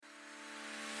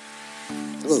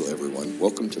Hello, everyone.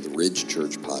 Welcome to the Ridge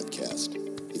Church Podcast.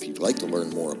 If you'd like to learn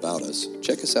more about us,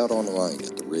 check us out online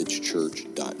at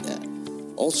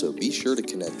theridgechurch.net. Also, be sure to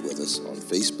connect with us on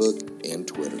Facebook and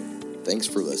Twitter. Thanks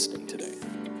for listening today.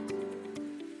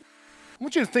 I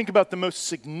want you to think about the most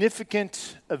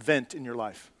significant event in your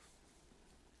life.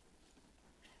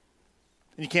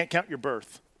 And you can't count your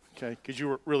birth, okay, because you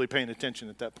were really paying attention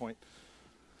at that point.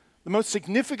 The most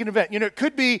significant event. It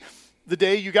could be the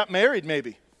day you got married,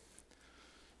 maybe.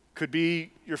 Could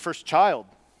be your first child,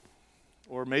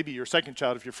 or maybe your second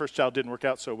child if your first child didn't work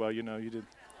out so well. You did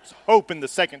hope in the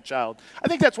second child. I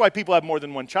think that's why people have more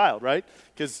than one child, right?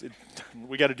 Because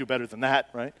we got to do better than that,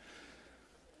 right?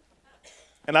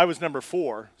 And I was number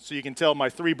 4, so you can tell my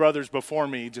 3 brothers before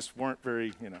me just weren't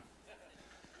very,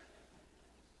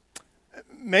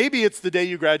 Maybe it's the day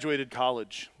you graduated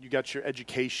college. You got your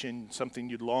education, something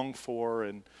you'd longed for,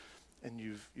 and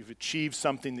you've achieved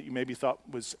something that you maybe thought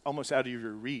was almost out of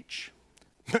your reach.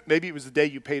 Maybe it was the day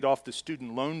you paid off the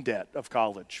student loan debt of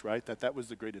college, right? That was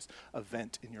the greatest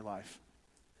event in your life.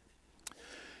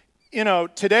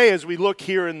 Today as we look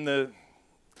here in the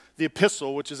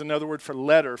epistle, which is another word for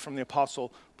letter from the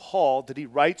Apostle Paul, that he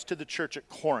writes to the church at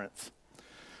Corinth.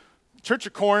 The church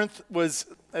of Corinth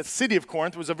city of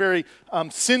Corinth was a very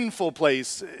sinful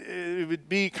place. It would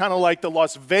be kind of like the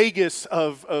Las Vegas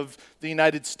of the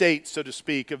United States, so to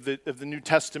speak, of the New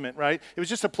Testament, right? It was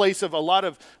just a place of a lot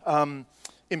of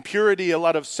impurity, a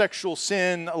lot of sexual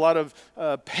sin, a lot of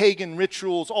pagan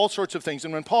rituals, all sorts of things.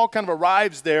 And when Paul kind of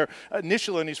arrives there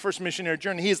initially on his first missionary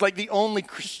journey, he is like the only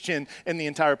Christian in the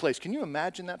entire place. Can you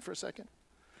imagine that for a second?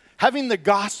 Having the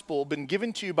gospel been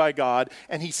given to you by God,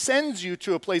 and he sends you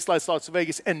to a place like Las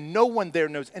Vegas, and no one there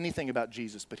knows anything about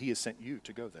Jesus, but he has sent you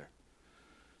to go there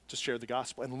to share the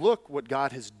gospel. And look what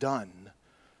God has done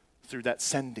through that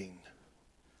sending.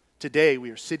 Today we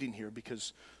are sitting here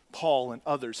because Paul and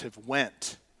others have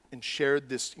went and shared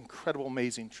this incredible,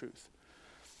 amazing truth.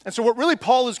 And so what really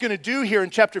Paul is going to do here in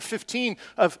chapter 15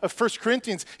 of 1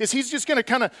 Corinthians is he's just going to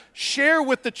kind of share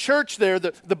with the church there,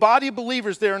 the body of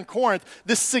believers there in Corinth,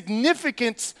 the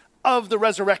significance of the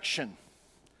resurrection.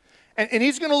 And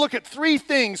he's going to look at 3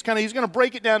 things, he's going to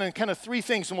break it down in kind of 3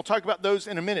 things, and we'll talk about those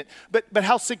in a minute. But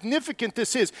how significant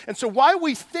this is. And so why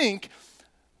we think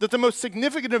that the most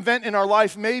significant event in our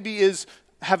life maybe is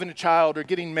having a child or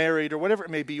getting married or whatever it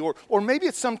may be, or maybe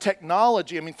it's some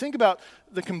technology. Think about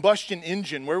the combustion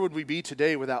engine. Where would we be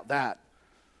today without that?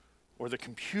 Or the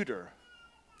computer,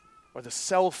 or the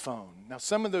cell phone. Now,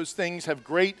 some of those things have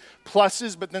great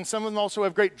pluses, but then some of them also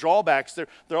have great drawbacks.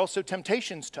 They're also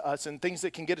temptations to us and things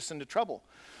that can get us into trouble.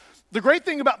 The great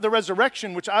thing about the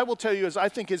resurrection, which I will tell you I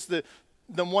think is the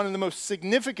one of the most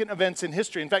significant events in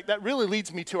history. In fact, that really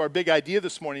leads me to our big idea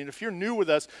this morning. If you're new with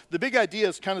us, the big idea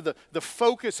is kind of the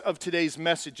focus of today's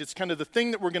message. It's kind of the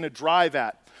thing that we're going to drive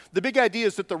at. The big idea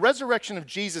is that the resurrection of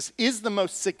Jesus is the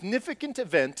most significant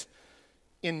event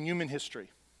in human history.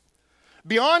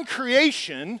 Beyond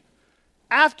creation,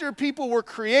 after people were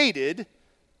created,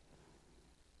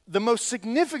 the most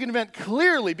significant event,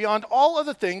 clearly, beyond all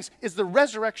other things, is the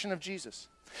resurrection of Jesus.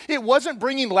 It wasn't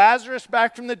bringing Lazarus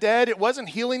back from the dead. It wasn't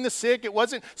healing the sick. It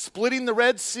wasn't splitting the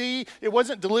Red Sea. It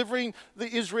wasn't delivering the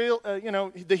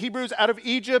Hebrews out of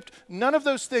Egypt. None of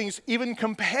those things even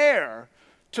compare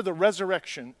to the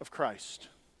resurrection of Christ.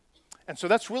 And so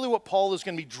that's really what Paul is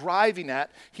going to be driving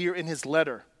at here in his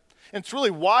letter. And it's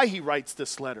really why he writes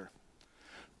this letter.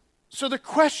 So the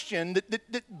question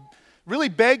that really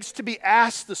begs to be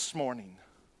asked this morning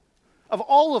of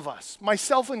all of us,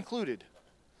 myself included,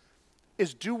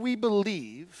 is, do we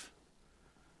believe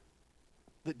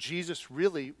that Jesus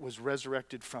really was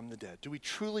resurrected from the dead? Do we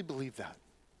truly believe that?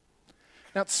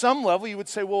 Now, at some level, you would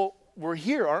say, well, we're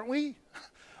here, aren't we?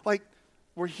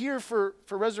 We're here for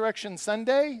Resurrection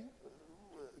Sunday?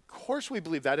 Of course we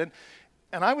believe that. And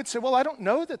I would say, well, I don't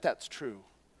know that that's true.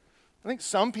 I think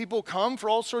some people come for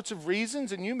all sorts of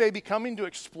reasons, and you may be coming to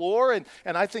explore, and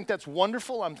I think that's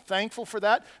wonderful. I'm thankful for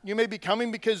that. You may be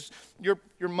coming because your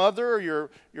mother or your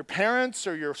parents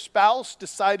or your spouse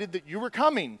decided that you were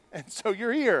coming, and so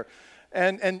you're here.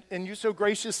 And you so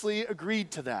graciously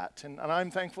agreed to that, and I'm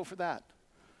thankful for that.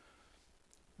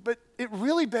 But it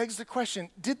really begs the question,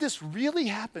 did this really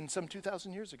happen some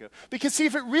 2,000 years ago? Because see,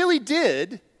 if it really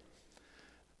did,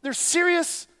 there's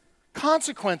serious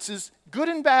consequences, good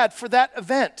and bad, for that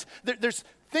event. There's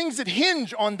things that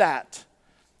hinge on that.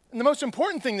 And the most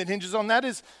important thing that hinges on that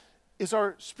is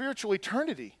our spiritual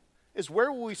eternity, is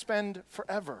where will we spend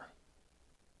forever.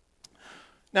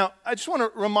 Now, I just want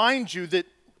to remind you that,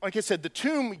 like I said, the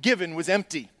tomb given was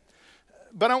empty.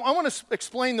 But I want to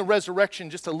explain the resurrection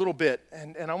just a little bit,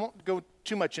 and I won't go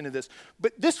too much into this.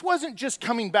 But this wasn't just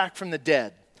coming back from the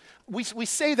dead. We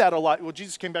say that a lot. Well,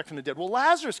 Jesus came back from the dead. Well,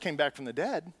 Lazarus came back from the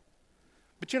dead.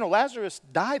 But Lazarus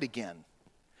died again.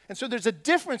 And so there's a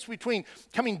difference between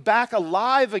coming back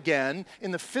alive again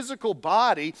in the physical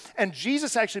body and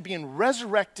Jesus actually being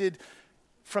resurrected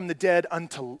from the dead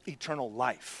unto eternal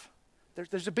life.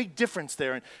 There's a big difference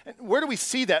there. And where do we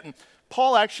see that? And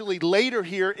Paul actually later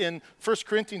here in 1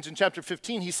 Corinthians in chapter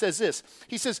 15, he says this.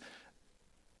 He says,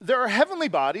 there are heavenly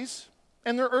bodies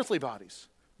and there are earthly bodies.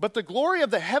 But the glory of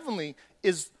the heavenly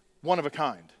is one of a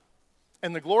kind.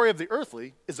 And the glory of the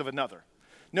earthly is of another.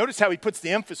 Notice how he puts the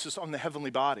emphasis on the heavenly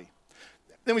body.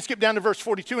 Then we skip down to verse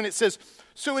 42 and it says,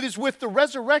 so it is with the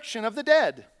resurrection of the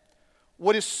dead.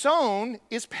 What is sown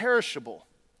is perishable,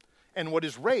 and what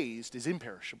is raised is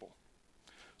imperishable.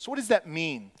 So what does that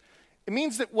mean? It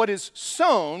means that what is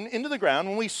sown into the ground,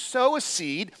 when we sow a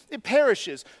seed, it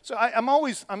perishes. So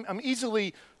I'm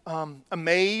easily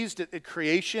amazed at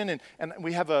creation, and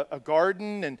we have a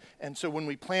garden, and so when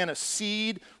we plant a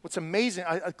seed, what's amazing,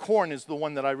 corn is the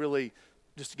one that I really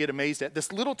just get amazed at.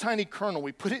 This little tiny kernel,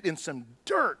 we put it in some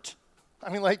dirt.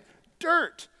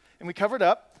 Dirt. And we cover it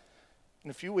up. In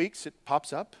a few weeks, it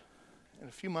pops up. In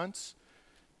a few months,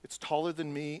 it's taller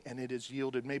than me, and it has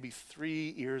yielded maybe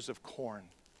 3 ears of corn.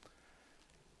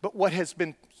 But what has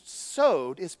been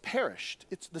sowed is perished.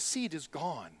 The seed is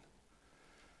gone.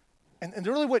 And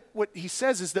really what he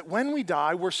says is that when we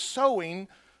die, we're sowing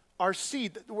our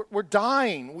seed. We're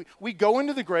dying. We go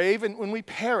into the grave and when we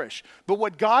perish. But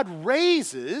what God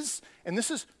raises, and this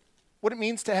is what it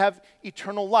means to have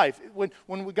eternal life.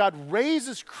 When God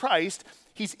raises Christ,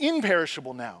 he's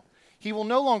imperishable now. He will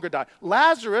no longer die.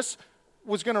 Lazarus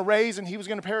was going to raise and he was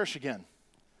going to perish again.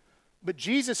 But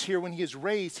Jesus here, when he is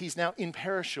raised, he's now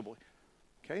imperishable.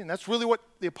 Okay, and that's really what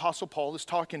the Apostle Paul is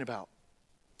talking about.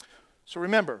 So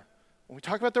remember, when we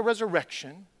talk about the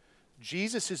resurrection,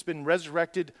 Jesus has been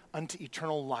resurrected unto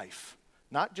eternal life,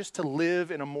 not just to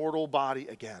live in a mortal body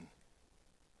again.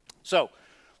 So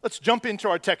let's jump into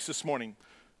our text this morning.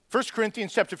 1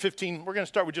 Corinthians chapter 15, we're going to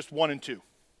start with just 1 and 2.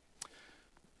 It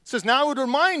says, now I would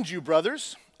remind you,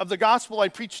 brothers, of the gospel I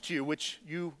preached to you, which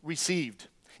you received,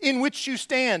 in which you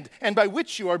stand, and by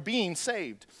which you are being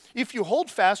saved, if you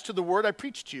hold fast to the word I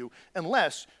preached to you,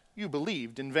 unless you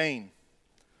believed in vain.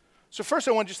 So first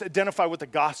I want to just identify what the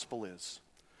gospel is.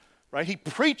 Right? He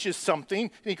preaches something,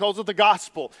 and he calls it the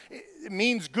gospel. It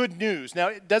means good news. Now,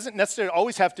 it doesn't necessarily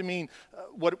always have to mean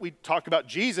what we talk about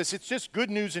Jesus. It's just good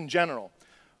news in general.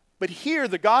 But here,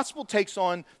 the gospel takes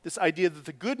on this idea that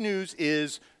the good news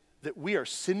is that we are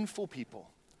sinful people,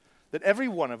 that every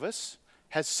one of us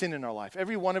has sin in our life.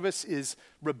 Every one of us is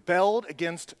rebelled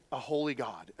against a holy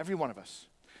God. Every one of us.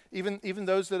 Even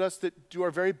those of us that do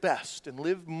our very best and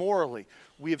live morally,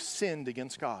 we have sinned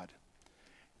against God.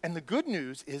 And the good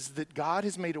news is that God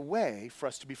has made a way for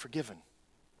us to be forgiven.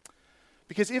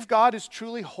 Because if God is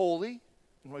truly holy,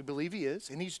 and we believe he is,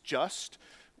 and he's just,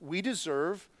 we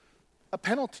deserve a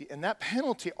penalty. And that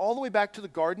penalty, all the way back to the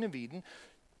Garden of Eden,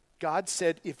 God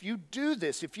said, if you do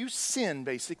this, if you sin,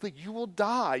 basically, you will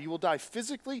die. You will die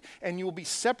physically, and you will be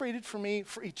separated from me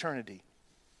for eternity.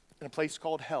 In a place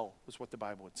called hell, is what the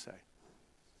Bible would say.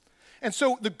 And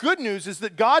so the good news is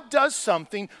that God does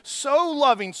something so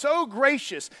loving, so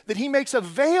gracious, that he makes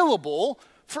available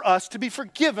for us to be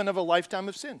forgiven of a lifetime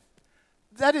of sin.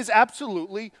 That is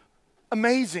absolutely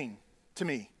amazing to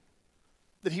me,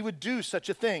 that he would do such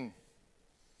a thing.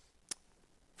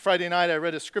 Friday night I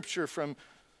read a scripture from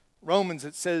Romans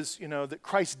that says, that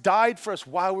Christ died for us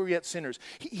while we were yet sinners.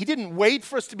 He didn't wait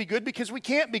for us to be good because we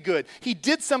can't be good. He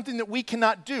did something that we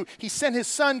cannot do. He sent his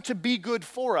son to be good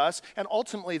for us and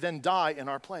ultimately then die in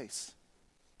our place.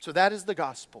 So that is the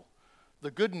gospel, the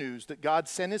good news that God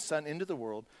sent his son into the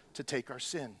world to take our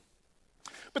sin.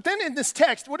 But then in this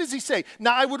text, what does he say?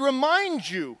 Now I would remind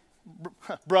you,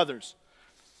 brothers.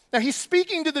 Now he's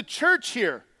speaking to the church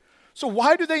here. So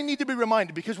why do they need to be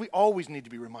reminded? Because we always need to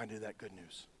be reminded of that good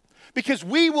news. Because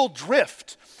we will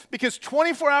drift. Because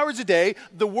 24 hours a day,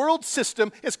 the world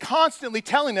system is constantly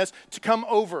telling us to come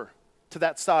over to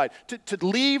that side, to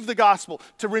leave the gospel,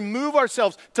 to remove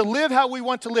ourselves, to live how we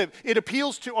want to live. It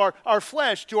appeals to our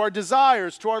flesh, to our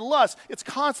desires, to our lusts. It's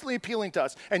constantly appealing to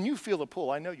us. And you feel the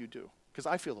pull. I know you do, because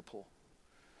I feel the pull.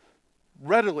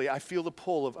 Readily, I feel the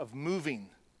pull of moving.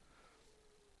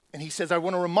 And he says, I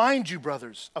want to remind you,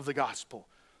 brothers, of the gospel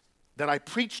that I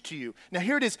preached to you. Now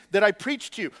here it is, that I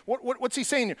preached to you. What's he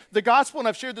saying here? The gospel, and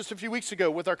I've shared this a few weeks ago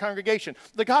with our congregation,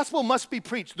 the gospel must be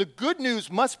preached. The good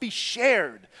news must be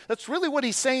shared. That's really what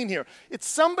he's saying here. It's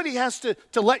somebody has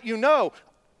to let you know,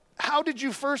 how did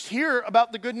you first hear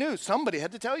about the good news? Somebody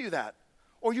had to tell you that.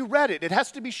 Or you read it. It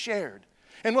has to be shared.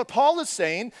 And what Paul is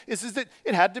saying is that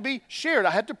it had to be shared.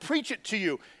 I had to preach it to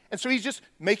you. And so he's just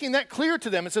making that clear to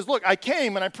them and says, look, I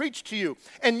came and I preached to you,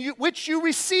 and which you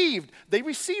received. They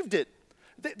received it.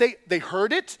 They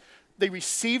heard it. They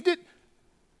received it.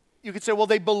 You could say, well,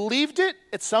 they believed it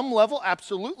at some level.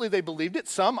 Absolutely, they believed it.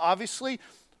 Some, obviously,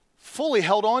 fully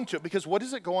held on to it, because what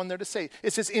does it go on there to say?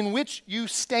 It says, in which you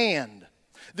stand.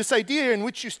 This idea in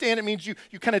which you stand, it means you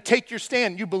kind of take your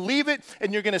stand. You believe it,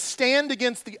 and you're going to stand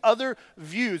against the other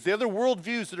views, the other world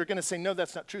views that are going to say, no,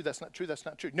 that's not true, that's not true, that's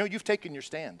not true. No, you've taken your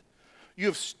stand. You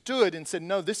have stood and said,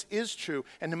 no, this is true,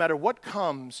 and no matter what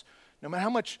comes, no matter how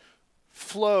much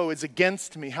flow is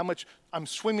against me, how much I'm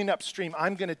swimming upstream,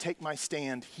 I'm going to take my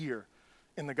stand here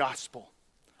in the gospel.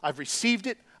 I've received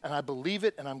it, and I believe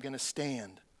it, and I'm going to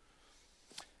stand.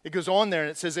 It goes on there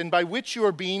and it says, and by which you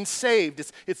are being saved.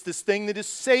 It's this thing that is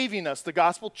saving us. The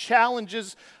gospel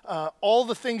challenges all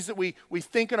the things that we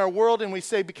think in our world, and we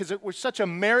say, because we're such a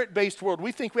merit-based world,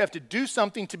 we think we have to do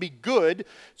something to be good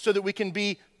so that we can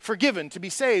be forgiven, to be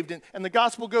saved. And the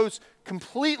gospel goes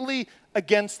completely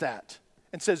against that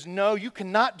and says, no, you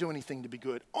cannot do anything to be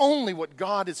good. Only what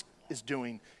God is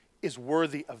doing is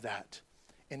worthy of that.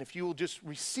 And if you will just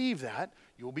receive that,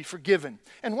 you will be forgiven.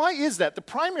 And why is that? The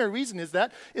primary reason is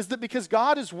that because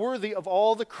God is worthy of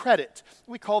all the credit.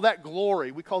 We call that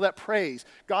glory. We call that praise.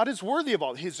 God is worthy of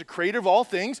all. He's the creator of all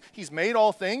things. He's made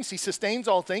all things. He sustains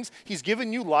all things. He's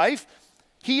given you life.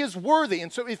 He is worthy.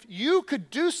 And so if you could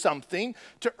do something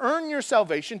to earn your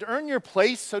salvation, to earn your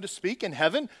place, so to speak, in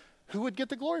heaven, who would get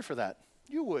the glory for that?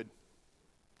 You would.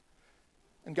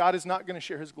 And God is not going to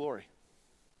share his glory,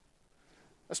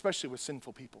 especially with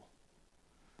sinful people.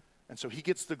 And so he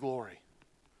gets the glory.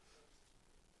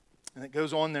 And it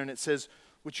goes on there and it says,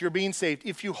 which you're being saved,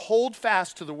 if you hold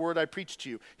fast to the word I preached to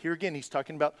you. Here again, he's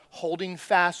talking about holding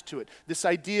fast to it. This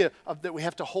idea of that we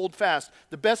have to hold fast.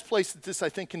 The best place that this, I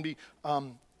think, can be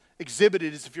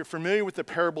exhibited is if you're familiar with the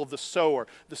parable of the sower.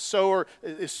 The sower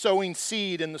is sowing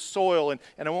seed in the soil, and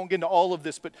I won't get into all of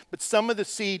this, but some of the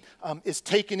seed is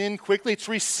taken in quickly. It's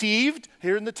received.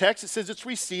 Here in the text, it says it's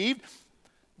received.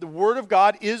 The word of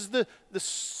God is the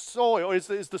soil, is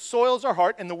the soil is our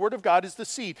heart, and the word of God is the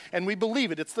seed. And we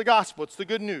believe it. It's the gospel. It's the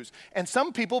good news. And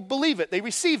some people believe it. They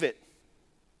receive it.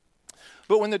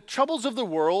 But when the troubles of the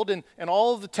world and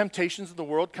all of the temptations of the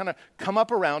world kind of come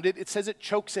up around it, it says it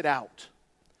chokes it out.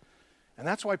 And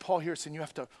that's why Paul here is saying you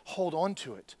have to hold on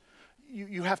to it.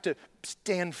 You have to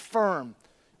stand firm.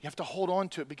 You have to hold on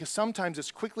to it, because sometimes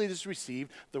as quickly as it's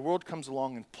received, the world comes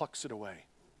along and plucks it away.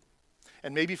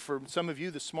 And maybe for some of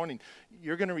you this morning,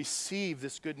 you're going to receive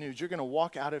this good news. You're going to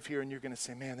walk out of here and you're going to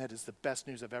say, man, that is the best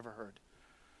news I've ever heard.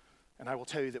 And I will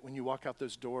tell you that when you walk out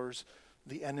those doors,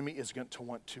 the enemy is going to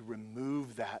want to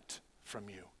remove that from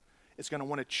you. It's going to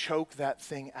want to choke that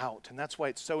thing out. And that's why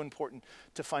it's so important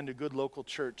to find a good local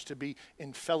church, to be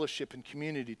in fellowship and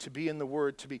community, to be in the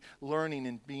Word, to be learning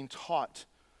and being taught.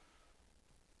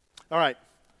 All right,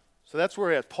 so that's where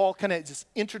we're at. Paul kind of just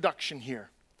introduction here.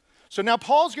 So now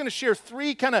Paul's going to share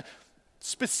three kind of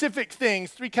specific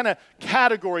things, three kind of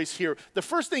categories here. The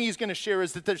first thing he's going to share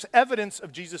is that there's evidence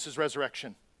of Jesus'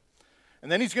 resurrection. And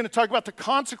then he's going to talk about the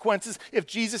consequences if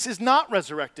Jesus is not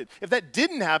resurrected. If that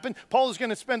didn't happen, Paul is going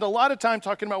to spend a lot of time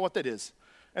talking about what that is.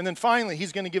 And then finally,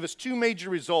 he's going to give us two major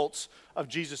results of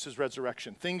Jesus'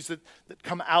 resurrection, things that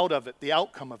come out of it, the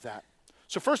outcome of that.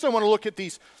 So first I want to look at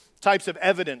these types of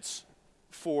evidence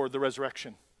for the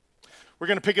resurrection. We're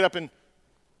going to pick it up in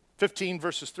 15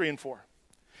 verses 3 and 4.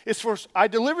 It's first, I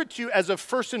delivered to you as of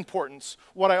first importance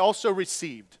what I also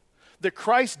received, that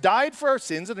Christ died for our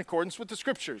sins in accordance with the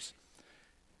Scriptures,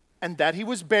 and that he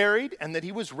was buried, and that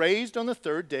he was raised on the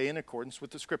third day in accordance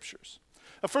with the Scriptures.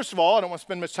 First of all, I don't want to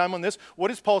spend much time on this. What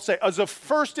does Paul say? As of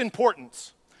first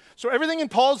importance. So everything in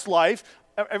Paul's life,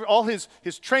 all his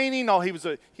training, he was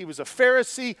a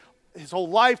Pharisee, his whole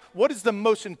life, what is the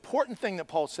most important thing that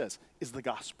Paul says? Is the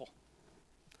gospel.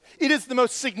 It is the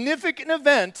most significant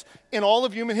event in all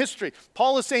of human history.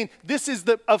 Paul is saying this is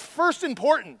of first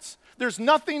importance. There's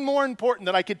nothing more important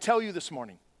that I could tell you this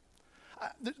morning.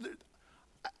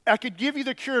 I could give you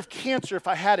the cure of cancer if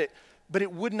I had it, but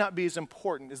it would not be as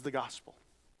important as the gospel.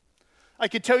 I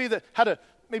could tell you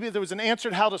maybe there was an answer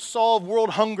to how to solve world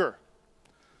hunger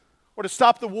or to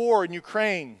stop the war in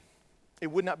Ukraine.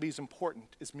 It would not be as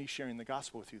important as me sharing the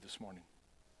gospel with you this morning.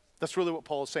 That's really what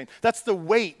Paul is saying. That's the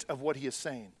weight of what he is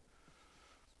saying.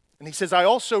 And he says, I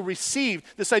also received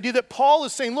this idea that Paul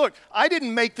is saying, look, I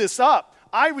didn't make this up.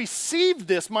 I received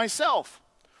this myself.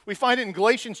 We find it in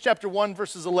Galatians chapter 1,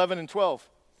 verses 11 and 12.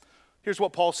 Here's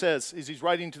what Paul says as he's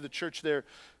writing to the church there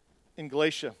in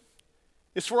Galatia,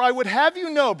 is for I would have you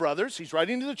know, brothers, he's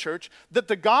writing to the church, that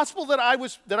the gospel that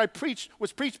I preached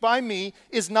was preached by me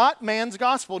is not man's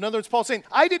gospel. In other words, Paul's saying,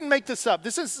 I didn't make this up.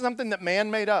 This is something that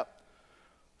man made up.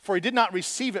 For he did not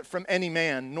receive it from any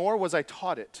man, nor was I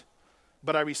taught it,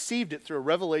 but I received it through a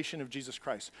revelation of Jesus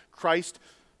Christ. Christ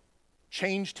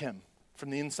changed him from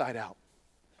the inside out.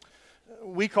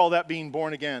 We call that being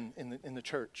born again in the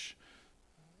church.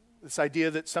 This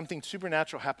idea that something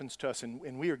supernatural happens to us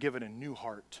and we are given a new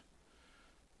heart.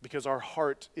 Because our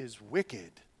heart is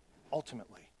wicked,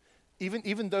 ultimately.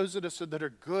 Even those that are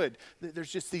good,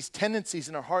 there's just these tendencies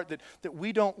in our heart that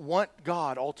we don't want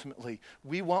God, ultimately.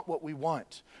 We want what we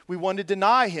want. We want to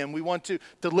deny him. We want to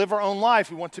live our own life.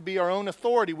 We want to be our own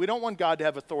authority. We don't want God to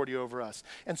have authority over us.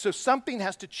 And so something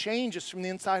has to change us from the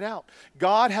inside out.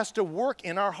 God has to work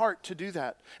in our heart to do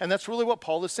that. And that's really what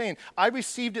Paul is saying. I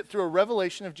received it through a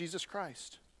revelation of Jesus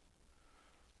Christ.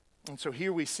 And so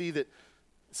here we see that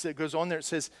it goes on there, it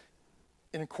says,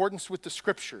 in accordance with the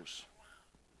scriptures.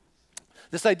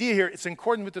 This idea here, it's in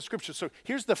accordance with the scriptures. So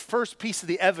here's the first piece of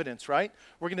the evidence, right?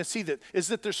 We're going to see that, is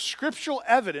that there's scriptural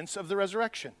evidence of the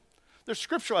resurrection. There's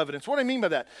scriptural evidence. What I mean by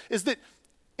that is that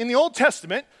in the Old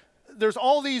Testament, there's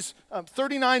all these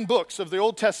 39 books of the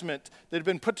Old Testament that have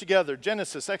been put together.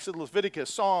 Genesis, Exodus,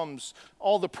 Leviticus, Psalms,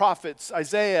 all the prophets,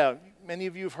 Isaiah. Many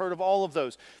of you have heard of all of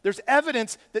those. There's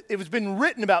evidence that it has been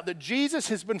written about, that Jesus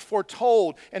has been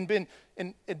foretold and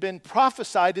been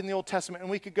prophesied in the Old Testament.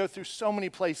 And we could go through so many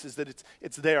places that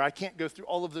it's there. I can't go through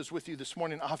all of those with you this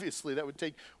morning. Obviously, that would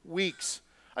take weeks.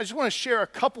 I just want to share a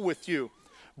couple with you.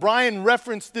 Brian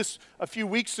referenced this a few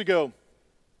weeks ago.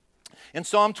 In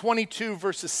Psalm 22,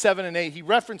 verses 7 and 8, he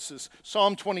references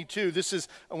Psalm 22. This is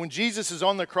when Jesus is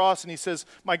on the cross and he says,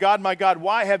 my God,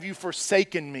 why have you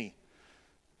forsaken me?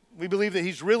 We believe that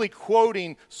he's really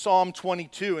quoting Psalm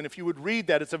 22. And if you would read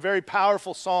that, it's a very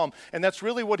powerful psalm. And that's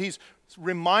really what he's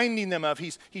reminding them of.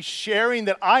 He's sharing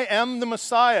that I am the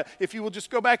Messiah. If you will just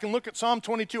go back and look at Psalm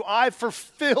 22, I've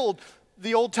fulfilled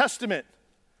the Old Testament.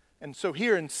 And so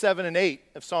here in 7 and 8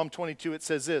 of Psalm 22, it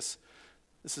says this.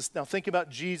 Now think about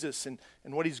Jesus and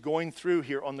what he's going through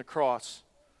here on the cross.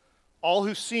 All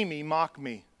who see me mock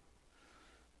me.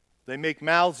 They make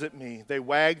mouths at me. They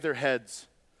wag their heads.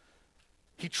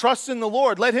 He trusts in the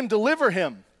Lord. Let him deliver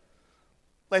him.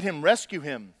 Let him rescue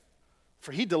him,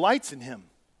 for he delights in him.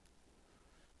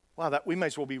 Wow, we might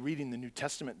as well be reading the New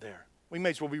Testament there. We might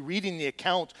as well be reading the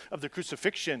account of the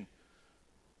crucifixion,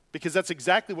 because that's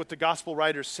exactly what the gospel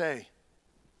writers say.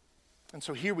 And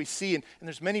so here we see, and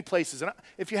there's many places. And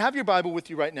if you have your Bible with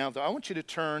you right now, though, I want you to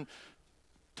turn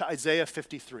to Isaiah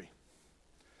 53.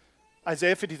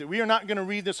 Isaiah 53. We are not going to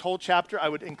read this whole chapter. I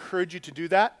would encourage you to do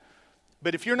that.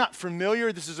 But if you're not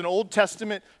familiar, this is an Old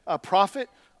Testament prophet.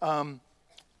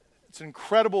 It's an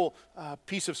incredible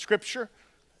piece of scripture.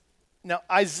 Now,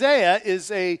 Isaiah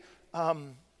is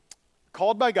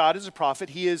called by God as a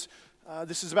prophet. He is,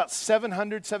 this is about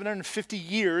 750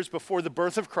 years before the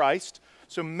birth of Christ.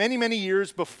 So many, many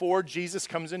years before Jesus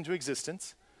comes into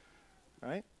existence,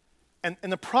 right? And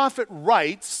the prophet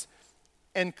writes,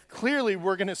 and clearly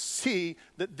we're going to see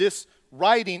that this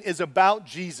writing is about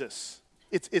Jesus.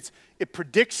 It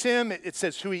predicts him. It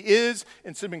says who he is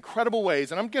in some incredible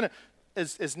ways. And I'm going to,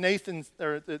 as Nathan,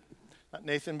 not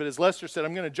Nathan, but as Lester said,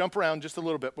 I'm going to jump around just a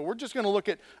little bit. But we're just going to look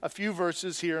at a few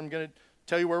verses here. I'm going to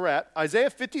tell you where we're at. Isaiah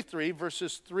 53,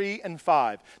 verses 3 and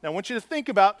 5. Now I want you to think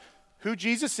about who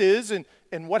Jesus is and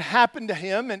what happened to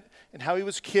him and how he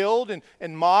was killed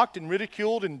and mocked and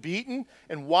ridiculed and beaten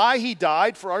and why he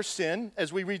died for our sin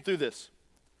as we read through this.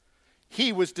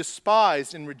 He was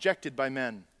despised and rejected by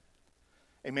men,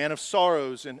 a man of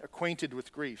sorrows and acquainted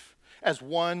with grief. As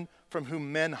one from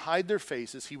whom men hide their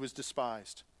faces, he was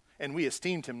despised, and we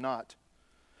esteemed him not.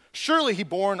 Surely he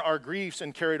bore our griefs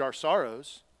and carried our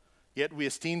sorrows, yet we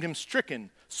esteemed him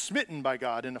stricken, smitten by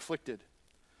God, and afflicted.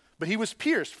 But he was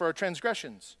pierced for our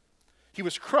transgressions. He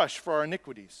was crushed for our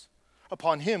iniquities.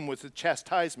 Upon him was the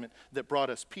chastisement that brought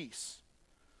us peace.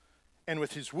 And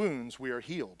with his wounds we are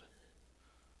healed.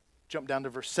 Jump down to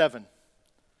verse 7.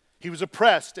 He was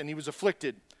oppressed and he was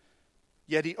afflicted,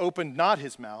 yet he opened not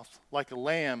his mouth, like a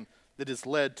lamb that is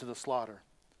led to the slaughter.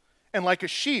 And like a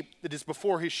sheep that is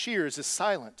before his shears is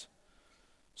silent,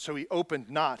 so he opened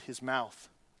not his mouth.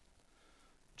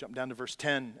 Jump down to verse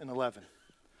 10 and 11.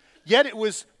 Yet it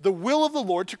was the will of the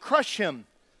Lord to crush him.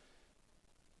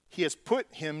 He has put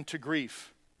him to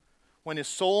grief. When his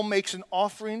soul makes an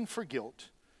offering for guilt,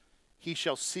 he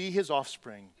shall see his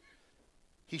offspring.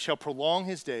 He shall prolong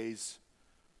his days.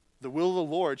 The will of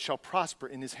the Lord shall prosper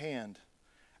in his hand.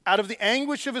 Out of the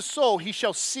anguish of his soul he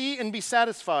shall see and be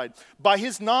satisfied. By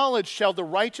his knowledge shall the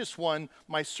righteous one,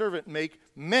 my servant, make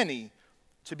many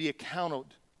to be accounted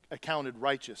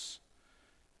righteous,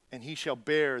 and he shall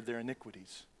bear their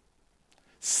iniquities.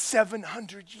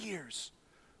 700 years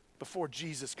before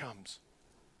Jesus comes,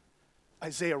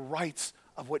 Isaiah writes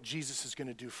of what Jesus is going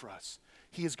to do for us.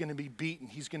 He is going to be beaten.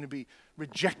 He's going to be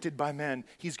rejected by men.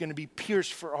 He's going to be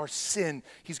pierced for our sin.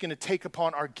 He's going to take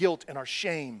upon our guilt and our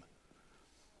shame.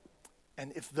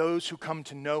 And if those who come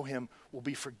to know him will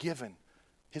be forgiven,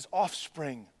 his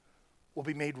offspring will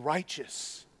be made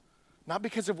righteous. Not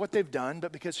because of what they've done,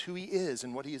 but because who he is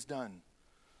and what he has done.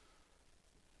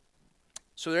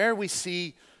 So there we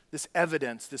see this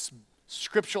evidence, this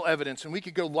scriptural evidence, and we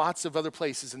could go lots of other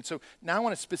places. And so now I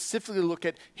want to specifically look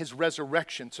at his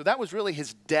resurrection. So that was really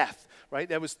his death, right?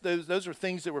 Those were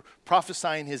things that were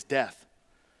prophesying his death.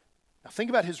 Now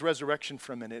think about his resurrection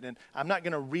for a minute, and I'm not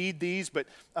going to read these, but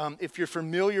if you're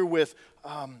familiar with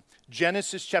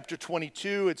Genesis chapter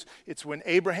 22, it's when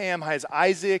Abraham has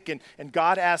Isaac, and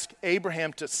God asked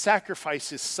Abraham to sacrifice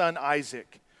his son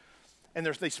Isaac. And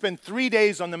they spend 3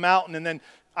 days on the mountain, and then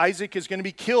Isaac is going to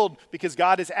be killed because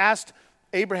God has asked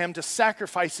Abraham to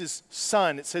sacrifice his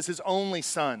son. It says his only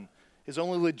son, his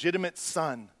only legitimate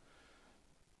son.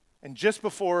 And just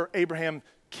before Abraham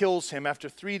kills him, after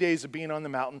 3 days of being on the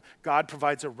mountain, God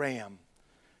provides a ram.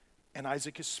 And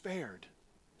Isaac is spared.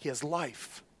 He has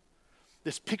life.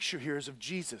 This picture here is of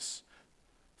Jesus.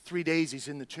 3 days he's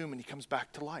in the tomb and he comes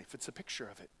back to life. It's a picture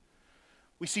of it.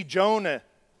 We see Jonah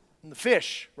and the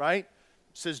fish, right?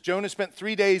 It says Jonah spent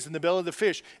 3 days in the belly of the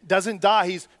fish. Doesn't die.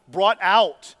 He's brought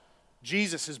out.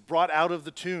 Jesus is brought out of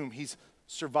the tomb. He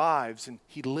survives and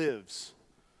he lives.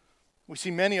 We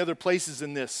see many other places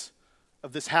in this,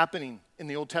 of this happening in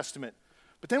the Old Testament.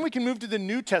 But then we can move to the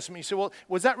New Testament. You say, well,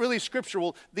 was that really scripture?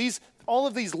 Well, all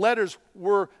of these letters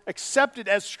were accepted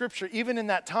as scripture even in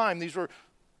that time. These were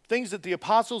things that the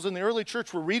apostles in the early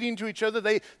church were reading to each other.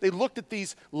 They looked at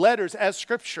these letters as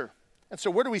scripture. And so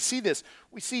where do we see this?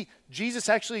 We see Jesus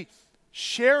actually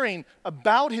sharing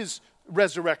about his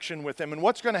resurrection with them and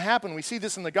what's going to happen. We see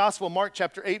this in the Gospel of Mark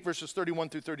chapter 8, verses 31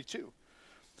 through 32.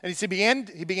 And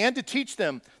he began to teach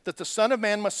them that the Son of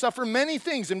Man must suffer many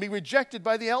things and be rejected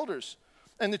by the elders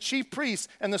and the chief priests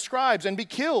and the scribes and be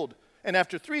killed, and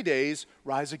after 3 days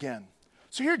rise again.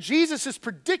 So here Jesus is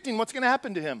predicting what's going to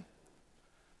happen to him.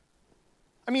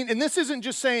 I mean, and this isn't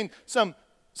just saying some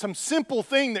simple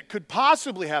thing that could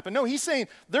possibly happen. No, he's saying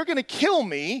they're going to kill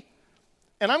me,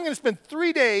 and I'm going to spend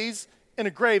 3 days in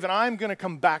a grave, and I'm going to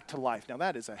come back to life. Now,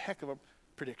 that is a heck of a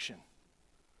prediction.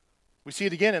 We see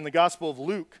it again in the Gospel of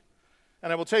Luke.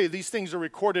 And I will tell you, these things are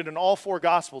recorded in all four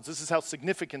Gospels. This is how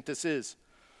significant this is.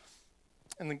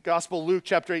 In the Gospel of Luke,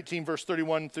 chapter 18, verse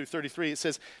 31 through 33, it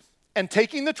says, and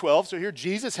taking the 12, so here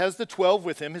Jesus has the 12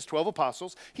 with him, his 12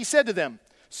 apostles, he said to them,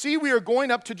 see, we are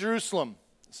going up to Jerusalem.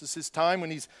 This is his time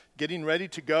when he's getting ready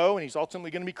to go, and he's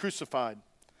ultimately going to be crucified.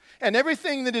 And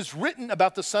everything that is written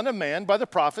about the Son of Man by the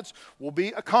prophets will be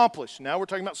accomplished. Now we're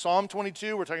talking about Psalm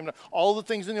 22. We're talking about all the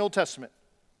things in the Old Testament.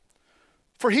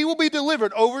 For he will be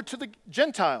delivered over to the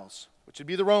Gentiles, which would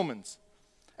be the Romans.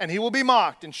 And he will be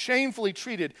mocked and shamefully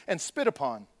treated and spit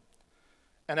upon.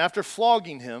 And after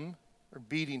flogging him, or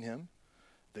beating him,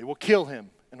 they will kill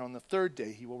him. And on the third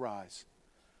day he will rise.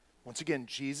 Once again,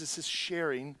 Jesus is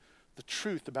sharing the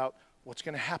truth about what's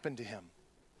going to happen to him.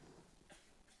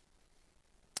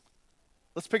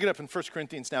 Let's pick it up in 1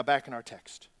 Corinthians now, back in our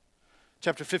text.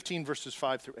 Chapter 15, verses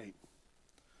 5 through 8.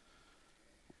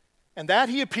 And that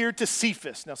he appeared to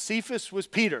Cephas. Now, Cephas was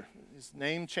Peter. His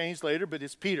name changed later, but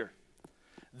it's Peter.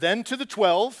 Then to the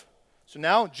 12. So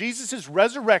now Jesus is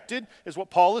resurrected, is what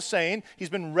Paul is saying. He's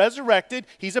been resurrected.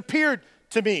 He's appeared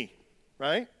to me,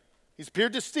 right? He's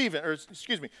appeared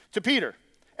to Peter.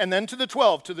 And then to the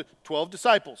 12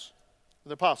 disciples,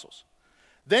 the apostles.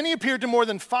 Then he appeared to more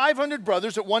than 500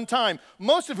 brothers at one time,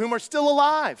 most of whom are still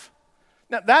alive.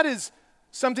 Now, that is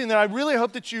something that I really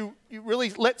hope that you really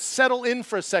let settle in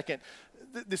for a second.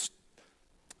 This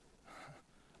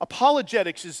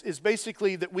apologetics is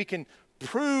basically that we can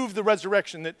prove the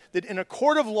resurrection, that in a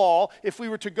court of law, if we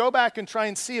were to go back and try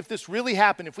and see if this really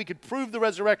happened, if we could prove the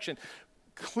resurrection,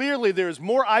 clearly there is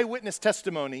more eyewitness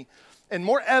testimony and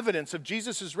more evidence of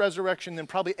Jesus' resurrection than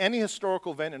probably any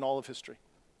historical event in all of history.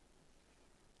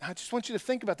 I just want you to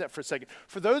think about that for a second.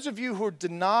 For those of you who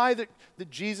deny that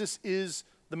Jesus is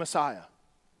the Messiah,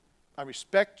 I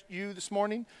respect you this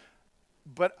morning,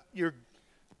 but I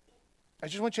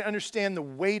just want you to understand the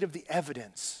weight of the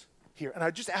evidence here. And I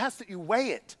just ask that you weigh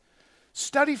it.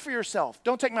 Study for yourself.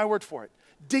 Don't take my word for it.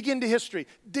 Dig into history.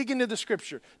 Dig into the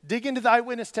scripture. Dig into the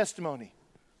eyewitness testimony.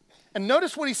 And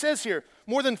notice what he says here.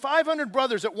 More than 500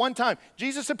 brothers at one time.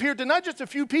 Jesus appeared to not just a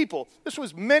few people. This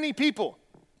was many people,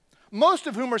 most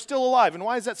of whom are still alive. And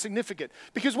why is that significant?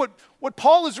 Because what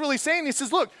Paul is really saying, he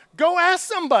says, look, go ask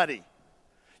somebody.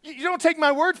 You don't take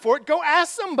my word for it. Go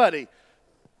ask somebody.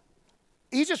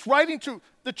 He's just writing to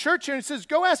the church here and says,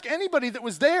 go ask anybody that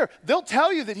was there. They'll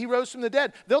tell you that he rose from the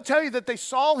dead. They'll tell you that they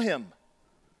saw him.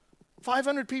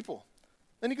 500 people.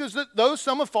 Then he goes, though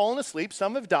some have fallen asleep,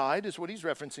 some have died, is what he's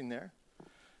referencing there.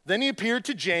 Then he appeared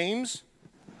to James,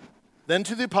 then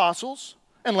to the apostles,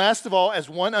 and last of all, as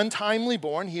one untimely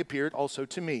born, he appeared also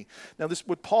to me. Now,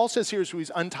 what Paul says here is who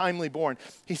he's untimely born.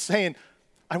 He's saying,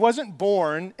 I wasn't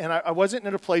born, and I wasn't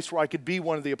in a place where I could be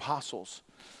one of the apostles.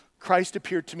 Christ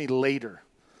appeared to me later.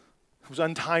 It was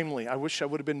untimely. I wish I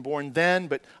would have been born then,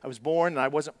 but I was born, and I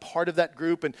wasn't part of that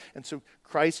group, and so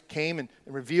Christ came and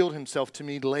revealed himself to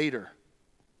me later.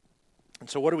 And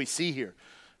so what do we see here?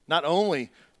 Not only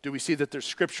do we see that there's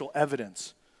scriptural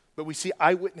evidence, but we see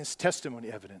eyewitness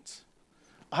testimony evidence.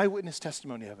 Eyewitness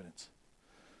testimony evidence.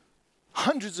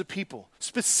 Hundreds of people,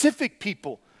 specific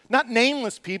people, not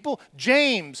nameless people.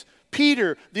 James,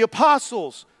 Peter, the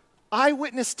apostles,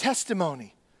 eyewitness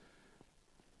testimony.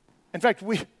 In fact,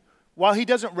 while he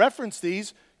doesn't reference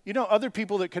these, other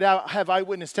people that could have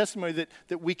eyewitness testimony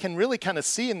that we can really kind of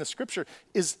see in the scripture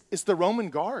is the Roman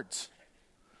guards.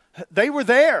 They were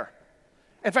there.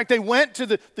 In fact, they went to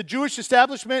the Jewish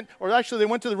establishment, or actually they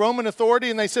went to the Roman authority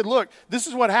and they said, look, this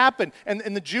is what happened.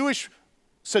 And the Jewish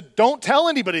said, don't tell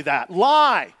anybody that.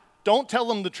 Lie. Don't tell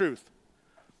them the truth.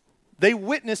 They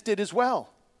witnessed it as well.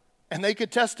 And they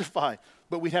could testify.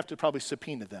 But we'd have to probably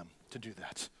subpoena them to do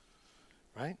that.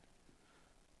 Right?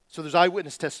 So there's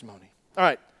eyewitness testimony. All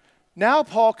right. Now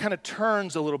Paul kind of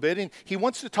turns a little bit, and he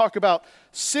wants to talk about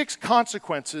 6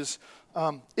 consequences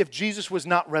if Jesus was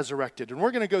not resurrected. And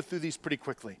we're going to go through these pretty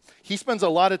quickly. He spends a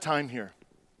lot of time here.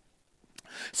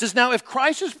 He says, now if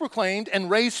Christ is proclaimed and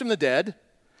raised from the dead,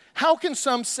 how can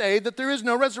some say that there is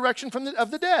no resurrection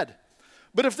of the dead?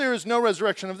 But if there is no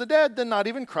resurrection of the dead, then not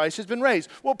even Christ has been raised.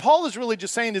 What Paul is really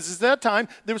just saying is at that time,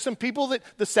 there were some people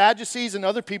the Sadducees and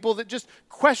other people that just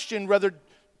questioned whether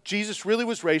Jesus really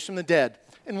was raised from the dead.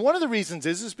 And one of the reasons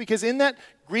is because in that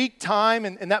Greek time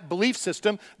and that belief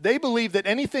system, they believed that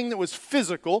anything that was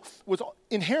physical was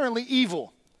inherently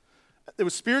evil. It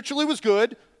was spiritually was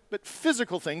good, but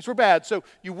physical things were bad. So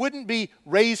you wouldn't be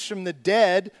raised from the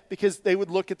dead because they would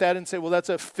look at that and say, well, that's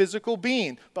a physical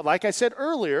being. But like I said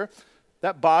earlier,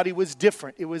 that body was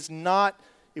different. It was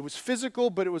physical,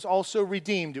 but it was also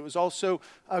redeemed. It was also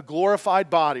a glorified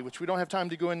body, which we don't have time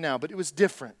to go in now, but it was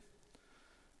different.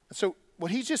 And so what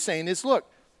he's just saying is,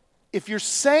 look, if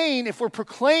we're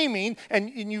proclaiming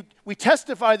and we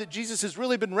testify that Jesus has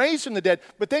really been raised from the dead,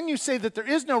 but then you say that there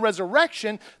is no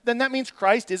resurrection, then that means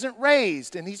Christ isn't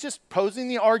raised. And he's just posing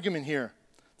the argument here.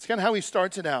 It's kind of how he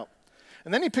starts it out.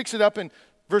 And then he picks it up in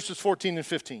verses 14 and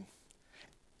 15.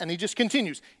 And he just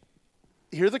continues.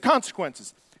 Here are the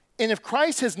consequences. And if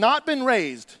Christ has not been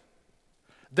raised,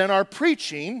 then our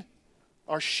preaching,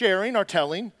 our sharing, our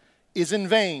telling is in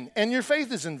vain, and your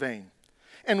faith is in vain.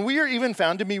 And we are even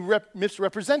found to be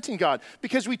misrepresenting God,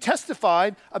 because we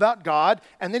testified about God,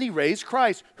 and then he raised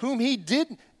Christ, whom he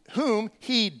did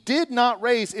not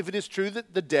raise, if it is true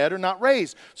that the dead are not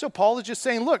raised. So Paul is just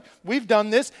saying, look, we've done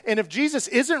this, and if Jesus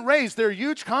isn't raised, there are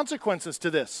huge consequences to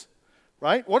this.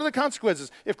 Right? What are the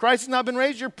consequences? If Christ has not been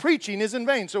raised, your preaching is in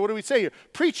vain. So what do we say here?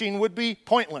 Preaching would be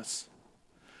pointless.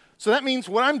 So that means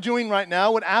what I'm doing right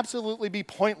now would absolutely be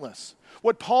pointless.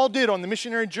 What Paul did on the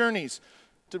missionary journeys,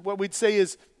 to what we'd say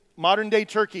is modern day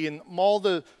Turkey, and all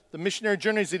the missionary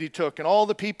journeys that he took, and all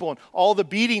the people, and all the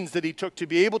beatings that he took to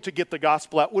be able to get the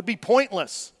gospel out, would be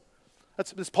pointless.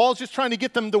 Paul's just trying to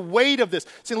get them the weight of this.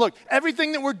 Saying, look,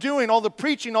 everything that we're doing, all the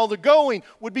preaching, all the going,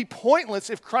 would be pointless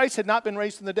if Christ had not been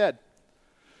raised from the dead.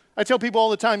 I tell people all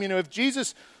the time, if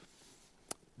Jesus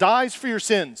dies for your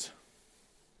sins,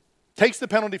 takes the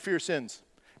penalty for your sins,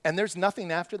 and there's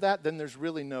nothing after that, then there's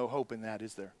really no hope in that,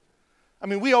 is there? I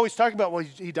mean, we always talk about, well,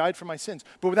 he died for my sins.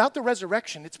 But without the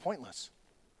resurrection, it's pointless.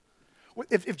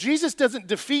 If Jesus doesn't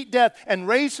defeat death and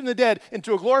raise from the dead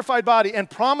into a glorified body and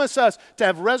promise us to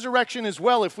have resurrection as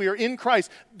well if we are in Christ,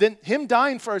 then him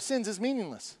dying for our sins is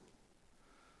meaningless.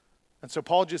 And so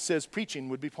Paul just says preaching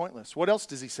would be pointless. What else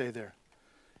does he say there?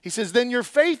 He says, then your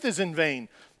faith is in vain.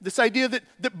 This idea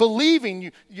that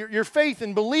believing, your faith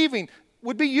in believing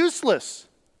would be useless.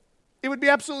 It would be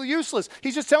absolutely useless.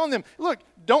 He's just telling them, look,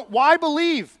 why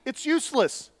believe? It's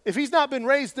useless. If he's not been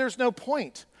raised, there's no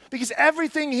point. Because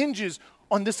everything hinges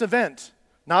on this event.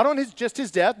 Not on just his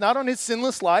death, not on his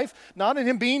sinless life, not on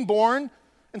him being born,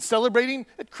 and celebrating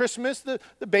at Christmas the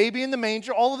baby in the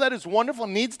manger. All of that is wonderful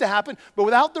and needs to happen. But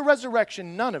without the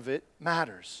resurrection, none of it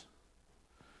matters.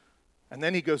 And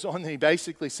then he goes on and he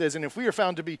basically says, and if we are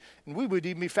found to be, and we would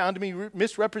even be found to be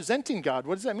misrepresenting God,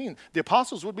 what does that mean? The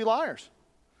apostles would be liars.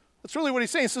 That's really what he's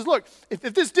saying. He says, look, if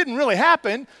this didn't really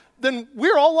happen, then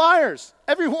we're all liars.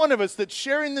 Every one of us that's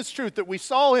sharing this truth, that we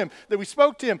saw him, that we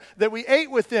spoke to him, that we ate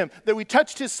with him, that we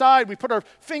touched his side, we put our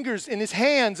fingers in his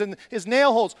hands and his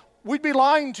nail holes, we'd be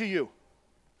lying to you.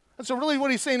 And so really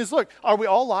what he's saying is, look, are we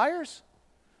all liars?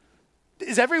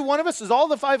 Is every one of us, is all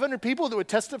the 500 people that would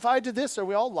testify to this, are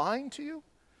we all lying to you?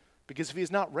 Because if he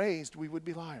is not raised, we would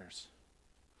be liars.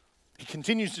 He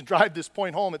continues to drive this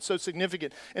point home. It's so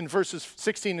significant in verses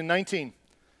 16 and 19.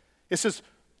 It says,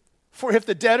 for if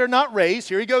the dead are not raised,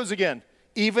 here he goes again,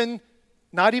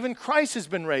 not even Christ has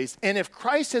been raised. And if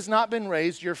Christ has not been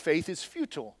raised, your faith is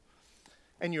futile,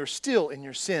 and you're still in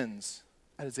your sins.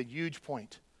 That is a huge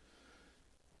point.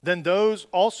 Then those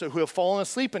also who have fallen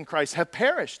asleep in Christ have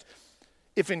perished.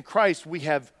 If in Christ we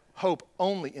have hope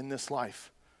only in this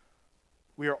life,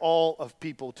 we are all of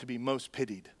people to be most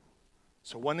pitied.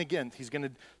 So he's going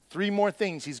to, 3 more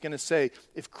things he's going to say.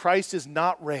 If Christ is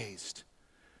not raised,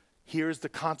 here's the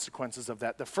consequences of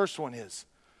that. The first one is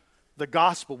the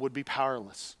gospel would be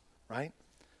powerless, right?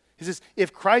 He says,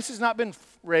 if Christ has not been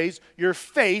raised, your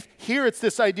faith, here it's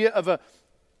this idea of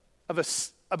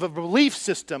a belief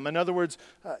system. In other words,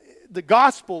 the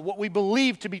gospel, what we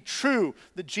believe to be true,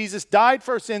 that Jesus died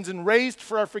for our sins and raised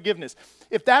for our forgiveness.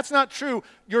 If that's not true,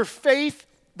 your faith,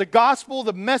 the gospel,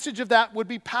 the message of that would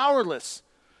be powerless.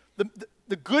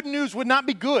 The good news would not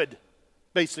be good,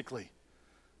 basically,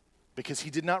 because he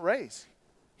did not raise.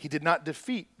 He did not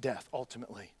defeat death,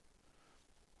 ultimately.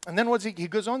 And then he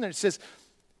goes on there, he says,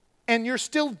 and you're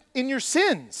still in your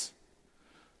sins.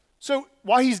 So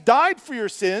while he's died for your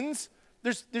sins,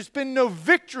 there's been no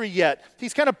victory yet.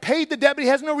 He's kind of paid the debt, but he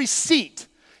has no receipt.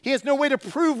 He has no way to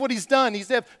prove what he's done. He's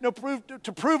have no proof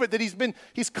to prove it that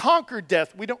he's conquered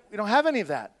death. We don't have any of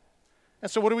that.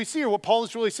 And so what do we see here? What Paul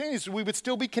is really saying is we would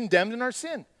still be condemned in our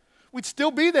sin. We'd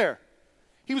still be there.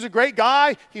 He was a great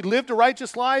guy. He lived a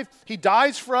righteous life. He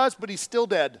dies for us, but he's still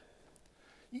dead.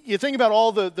 You think about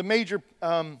all the major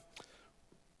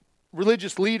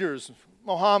religious leaders,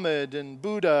 Muhammad and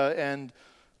Buddha and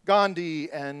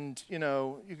Gandhi, and you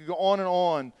could go on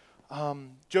and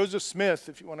on. Joseph Smith,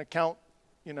 if you want to count,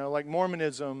 like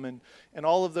Mormonism and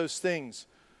all of those things.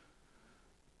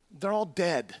 They're all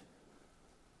dead.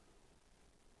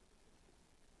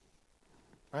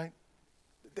 Right?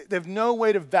 They have no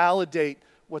way to validate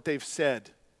what they've said.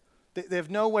 They have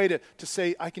no way to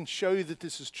say, I can show you that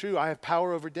this is true. I have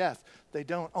power over death. They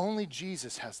don't. Only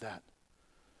Jesus has that.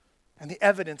 And the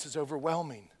evidence is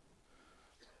overwhelming.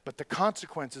 But the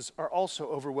consequences are also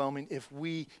overwhelming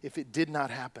if it did not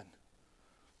happen.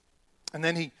 And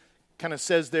then he kind of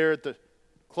says there at the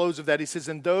close of that, he says,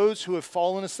 and those who have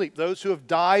fallen asleep, those who have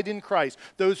died in Christ,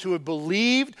 those who have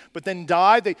believed but then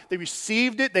died, they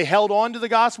received it, they held on to the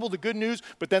gospel, the good news,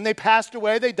 but then they passed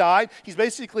away, they died. He's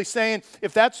basically saying,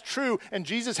 if that's true and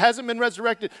Jesus hasn't been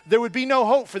resurrected, there would be no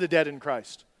hope for the dead in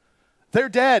Christ. They're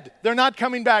dead. They're not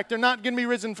coming back. They're not going to be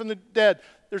risen from the dead.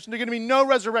 There's going to be no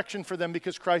resurrection for them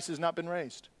because Christ has not been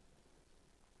raised.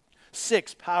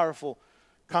 6 powerful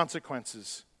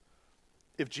consequences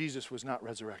if Jesus was not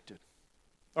resurrected.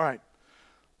 All right,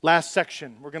 last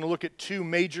section. We're going to look at 2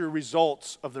 major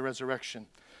results of the resurrection.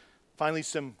 Finally,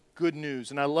 some good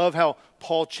news. And I love how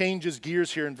Paul changes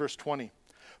gears here in verse 20.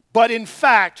 But in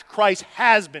fact, Christ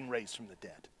has been raised from the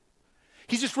dead.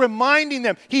 He's just reminding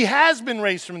them he has been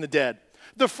raised from the dead.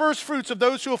 The first fruits of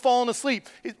those who have fallen asleep.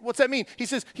 What's that mean? He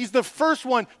says he's the first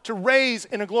one to raise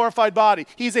in a glorified body.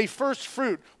 He's a first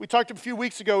fruit. We talked a few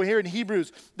weeks ago here in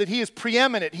Hebrews that he is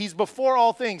preeminent. He's before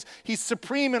all things. He's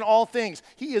supreme in all things.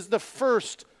 He is the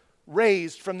first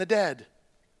raised from the dead.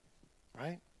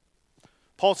 Right?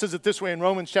 Paul says it this way in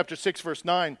Romans chapter 6, verse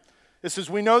 9. It says,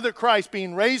 we know that Christ,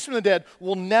 being raised from the dead,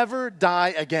 will never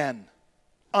die again.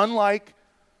 Unlike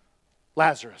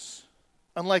Lazarus.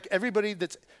 Unlike everybody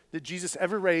that Jesus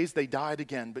ever raised, they died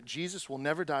again. But Jesus will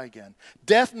never die again.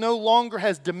 Death no longer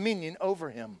has dominion over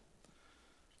him.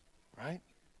 Right?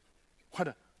 What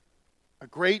a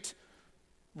great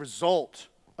result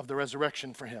of the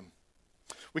resurrection for him.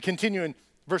 We continue in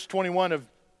verse 21 of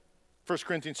 1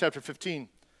 Corinthians chapter 15.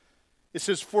 It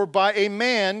says, for by a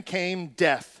man came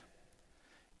death,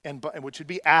 which would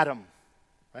be Adam.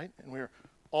 Right? And we're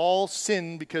all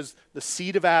sin because the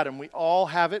seed of Adam, we all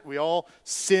have it. We all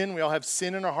sin. We all have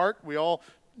sin in our heart. We all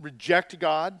reject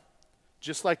God,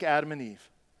 just like Adam and Eve.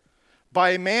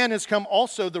 By a man has come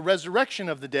also the resurrection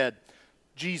of the dead,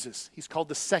 Jesus. He's called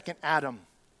the second Adam.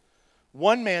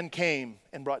 One man came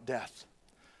and brought death.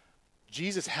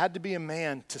 Jesus had to be a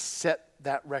man to set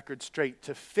that record straight,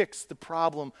 to fix the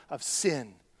problem of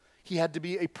sin. He had to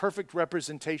be a perfect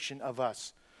representation of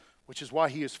us, which is why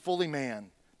he is fully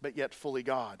man, but yet fully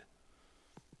God.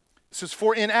 It says,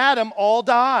 for in Adam all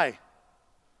die.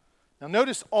 Now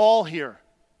notice all here.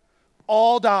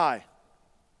 All die.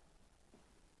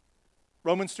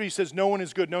 Romans 3 says, no one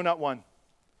is good, no, not one.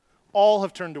 All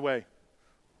have turned away.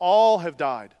 All have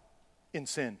died in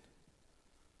sin.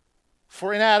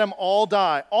 For in Adam all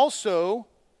die. Also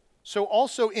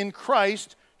in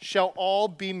Christ shall all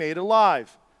be made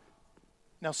alive.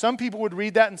 Now some people would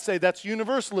read that and say that's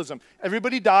universalism.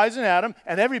 Everybody dies in Adam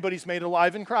and everybody's made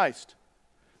alive in Christ.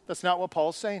 That's not what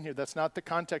Paul's saying here. That's not the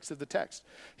context of the text.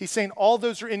 He's saying all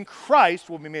those who are in Christ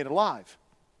will be made alive.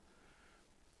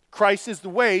 Christ is the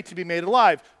way to be made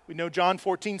alive. We know John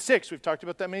 14:6. We've talked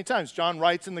about that many times. John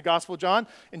writes in the Gospel of John,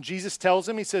 and Jesus tells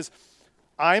him, he says,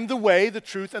 I'm the way, the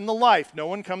truth, and the life. No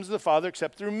one comes to the Father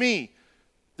except through me.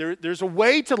 There's a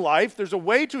way to life. There's a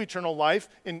way to eternal life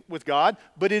with God,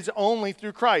 but it's only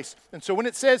through Christ. And so when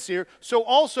it says here, so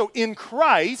also in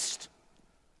Christ,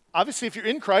 obviously if you're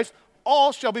in Christ,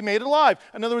 all shall be made alive.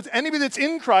 In other words, anybody that's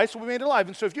in Christ will be made alive.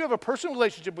 And so if you have a personal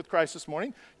relationship with Christ this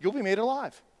morning, you'll be made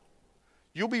alive.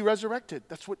 You'll be resurrected.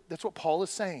 That's what Paul is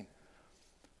saying.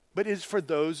 But it is for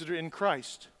those that are in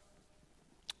Christ.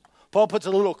 Paul puts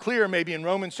it a little clearer maybe in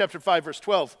Romans chapter 5, verse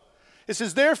 12. It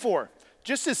says, therefore,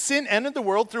 just as sin entered the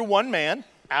world through one man,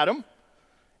 Adam,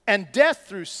 and death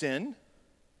through sin,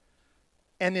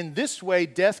 and in this way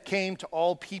death came to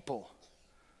all people,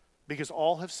 because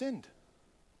all have sinned.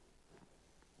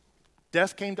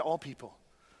 Death came to all people.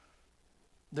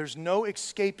 There's no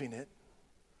escaping it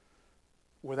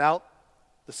without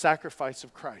the sacrifice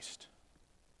of Christ.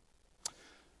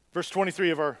 Verse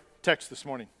 23 of our text this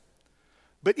morning.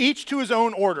 But each to his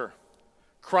own order,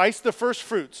 Christ the first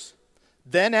fruits,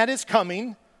 then at his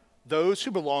coming, those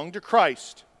who belong to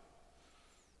Christ.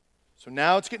 So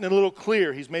now it's getting a little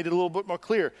clear. He's made it a little bit more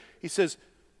clear. He says,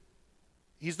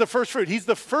 he's the first fruit. He's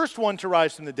the first one to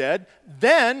rise from the dead.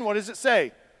 Then, what does it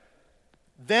say?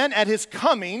 Then at his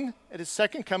coming, at his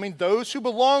second coming, those who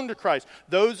belong to Christ,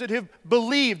 those that have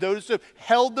believed, those that have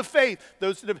held the faith,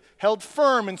 those that have held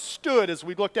firm and stood, as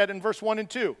we looked at in verse 1 and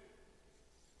 2.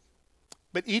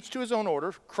 But each to his own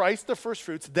order, Christ the first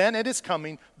fruits, then at his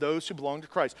coming, those who belong to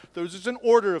Christ. Those is an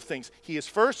order of things. He is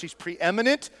first, he's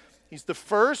preeminent, he's the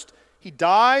first, he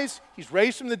dies, he's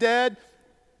raised from the dead,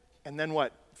 and then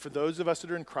what? For those of us that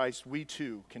are in Christ, we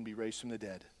too can be raised from the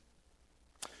dead.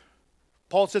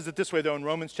 Paul says it this way, though, in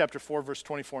Romans chapter 4, verse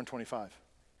 24 and 25.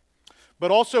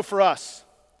 But also for us,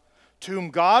 to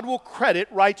whom God will credit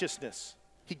righteousness.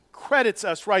 He credits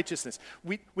us righteousness.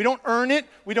 We don't earn it.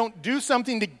 We don't do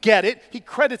something to get it. He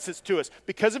credits it to us.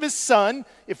 Because of his Son,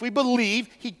 if we believe,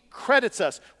 he credits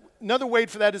us. Another way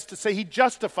for that is to say he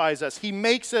justifies us. He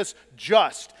makes us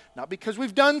just. Not because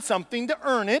we've done something to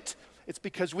earn it. It's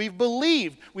because we've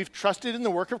believed. We've trusted in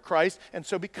the work of Christ. And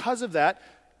so because of that,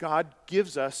 God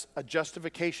gives us a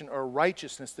justification or a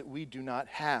righteousness that we do not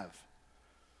have.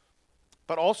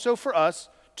 But also for us,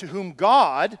 to whom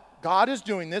God is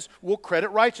doing this, will credit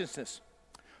righteousness.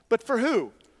 But for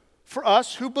who? For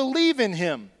us who believe in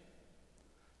him.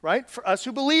 Right? For us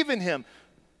who believe in him.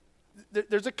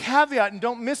 There's a caveat, and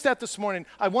don't miss that this morning.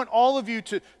 I want all of you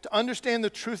to understand the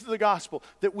truth of the gospel,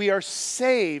 that we are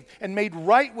saved and made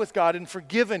right with God and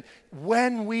forgiven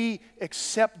when we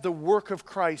accept the work of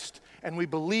Christ and we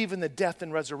believe in the death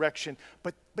and resurrection.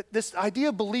 But this idea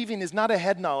of believing is not a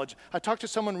head knowledge. I talked to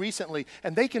someone recently,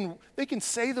 and they can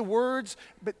say the words,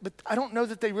 but I don't know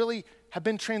that they really have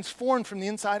been transformed from the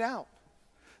inside out.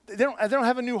 They don't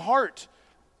have a new heart.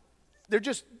 They're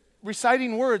just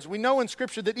reciting words. We know in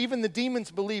Scripture that even the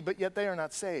demons believe, but yet they are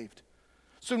not saved.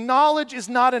 So knowledge is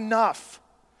not enough.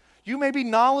 You may be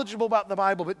knowledgeable about the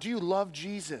Bible, but do you love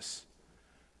Jesus?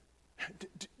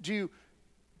 Do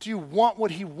you want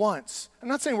what he wants? I'm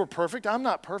not saying we're perfect. I'm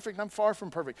not perfect. I'm far from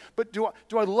perfect. But do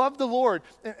I love the Lord?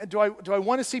 Do I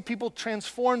want to see people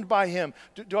transformed by him?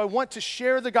 Do I want to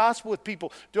share the gospel with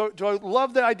people? Do I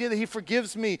love the idea that he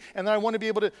forgives me and that I want to be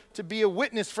able to be a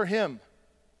witness for him?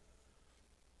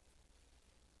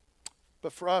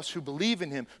 But for us who believe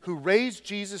in him, who raised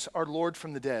Jesus our Lord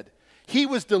from the dead, he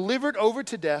was delivered over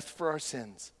to death for our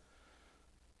sins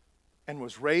and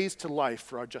was raised to life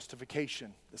for our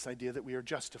justification. This idea that we are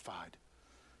justified.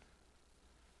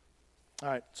 All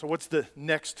right, so what's the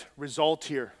next result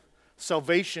here?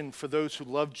 Salvation for those who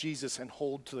love Jesus and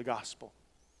hold to the gospel.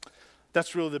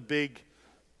 That's really the big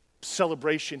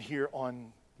celebration here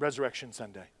on Resurrection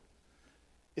Sunday.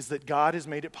 is that God has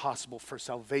made it possible for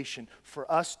salvation,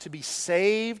 for us to be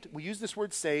saved. We use this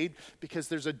word saved because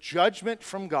there's a judgment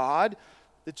from God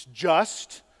that's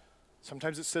just.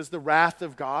 Sometimes it says the wrath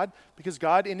of God, because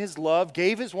God in his love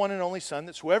gave his one and only Son,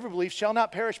 that whoever believes shall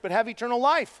not perish but have eternal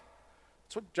life.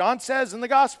 That's what John says in the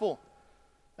gospel.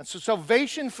 And so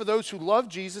salvation for those who love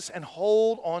Jesus and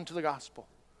hold on to the gospel.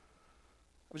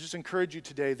 I would just encourage you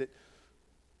today that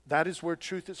that is where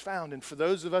truth is found. And for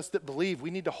those of us that believe, we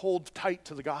need to hold tight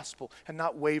to the gospel and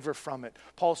not waver from it.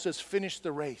 Paul says, finish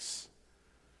the race.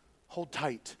 Hold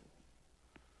tight.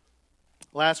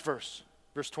 Last verse,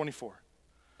 verse 24.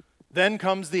 Then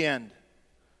comes the end,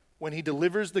 when he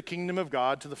delivers the kingdom of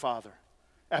God to the Father,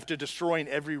 after destroying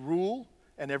every rule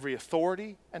and every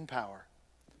authority and power.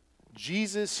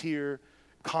 Jesus here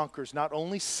conquers not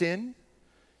only sin,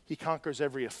 he conquers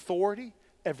every authority,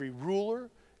 every ruler,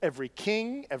 every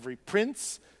king, every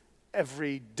prince,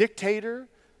 every dictator,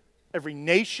 every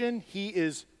nation. He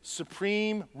is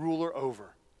supreme ruler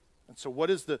over. And so what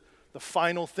is the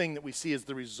final thing that we see as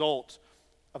the result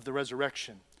of the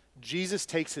resurrection? Jesus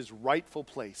takes his rightful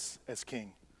place as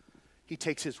king. He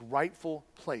takes his rightful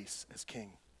place as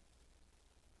king.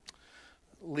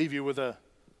 I'll leave you with I'm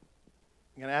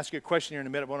going to ask you a question here in a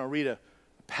minute. I want to read a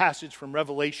passage from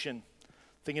Revelation,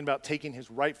 thinking about taking his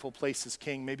rightful place as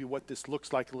king, maybe what this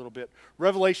looks like a little bit.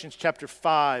 Revelation chapter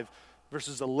 5,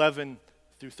 verses 11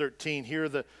 through 13. Here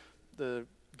the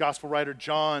gospel writer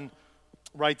John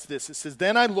writes this. It says,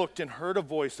 "Then I looked and heard a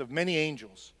voice of many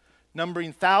angels,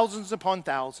 numbering thousands upon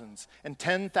thousands, and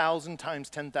 10,000 times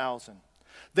 10,000.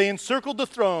 They encircled the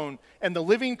throne and the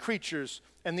living creatures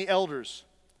and the elders.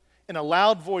 In a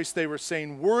loud voice they were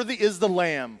saying, 'Worthy is the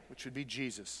Lamb,'" which would be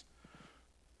Jesus,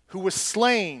 "'who was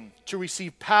slain to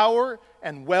receive power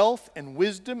and wealth and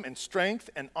wisdom and strength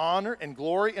and honor and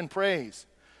glory and praise.'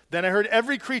 Then I heard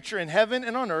every creature in heaven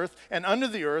and on earth and under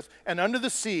the earth and under the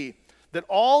sea, that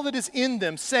all that is in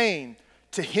them, saying,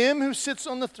 'To him who sits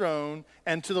on the throne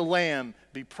and to the Lamb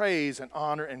be praise and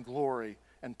honor and glory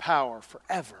and power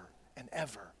forever and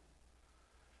ever.'"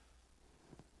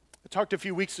 I talked a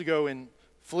few weeks ago in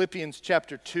Philippians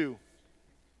chapter 2.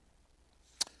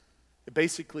 It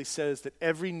basically says that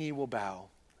every knee will bow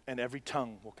and every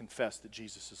tongue will confess that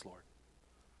Jesus is Lord.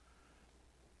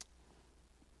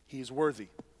 He is worthy.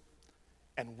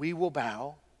 And we will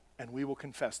bow and we will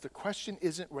confess. The question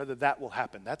isn't whether that will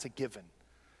happen. That's a given.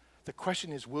 The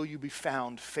question is, will you be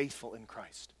found faithful in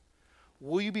Christ?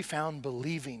 Will you be found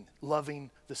believing,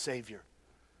 loving the Savior?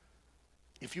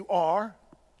 If you are,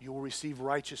 you will receive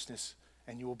righteousness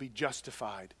and you will be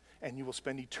justified and you will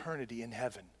spend eternity in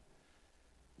heaven.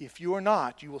 If you are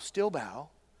not, you will still bow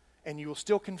and you will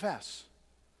still confess,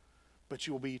 but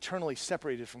you will be eternally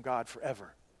separated from God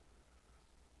forever.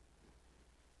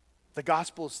 The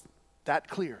gospel is that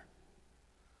clear.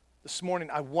 This morning,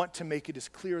 I want to make it as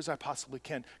clear as I possibly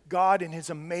can. God, in his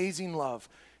amazing love,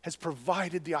 has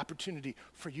provided the opportunity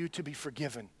for you to be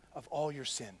forgiven of all your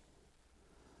sin.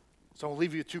 So I'll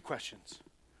leave you with two questions.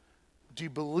 Do you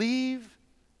believe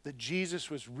that Jesus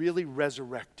was really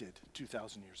resurrected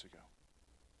 2,000 years ago?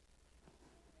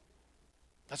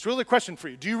 That's really the question for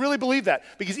you. Do you really believe that?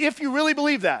 Because if you really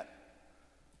believe that,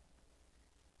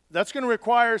 that's going to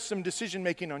require some decision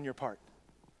making on your part.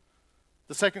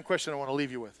 The second question I want to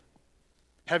leave you with.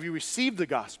 Have you received the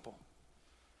gospel?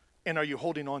 And are you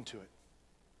holding on to it?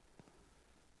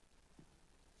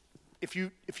 If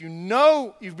you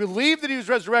know, you believe that he was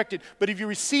resurrected, but if you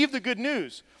receive the good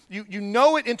news, you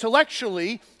know it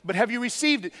intellectually, but have you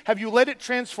received it? Have you let it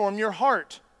transform your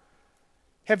heart?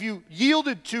 Have you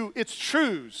yielded to its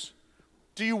truths?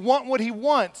 Do you want what he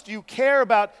wants? Do you care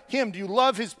about him? Do you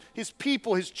love his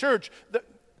people, his church?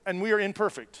 And we are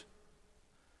imperfect.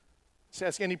 So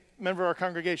ask any member of our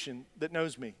congregation that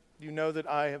knows me. Do you know that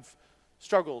I have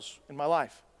struggles in my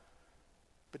life?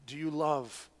 But do you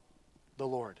love the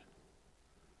Lord?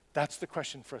 That's the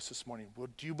question for us this morning. Well,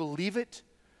 do you believe it?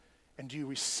 And do you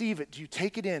receive it? Do you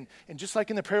take it in? And just like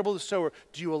in the parable of the sower,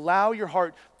 do you allow your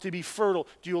heart to be fertile?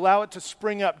 Do you allow it to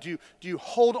spring up? Do you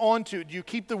hold on to it? Do you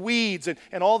keep the weeds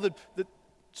and all the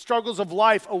struggles of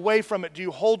life away from it? Do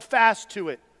you hold fast to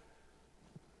it?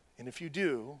 And if you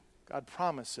do, God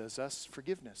promises us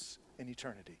forgiveness in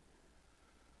eternity.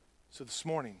 So this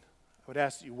morning, I would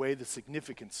ask that you weigh the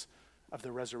significance of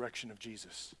the resurrection of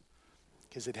Jesus,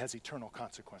 because it has eternal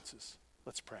consequences.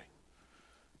 Let's pray.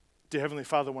 Dear Heavenly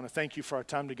Father, I want to thank you for our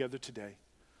time together today.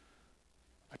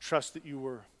 I trust that you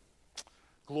were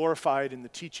glorified in the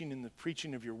teaching and the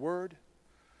preaching of your word.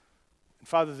 And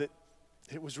Father, that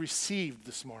it was received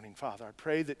this morning, Father. I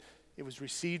pray that it was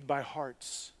received by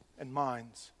hearts and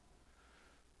minds.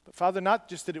 But Father, not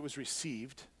just that it was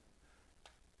received,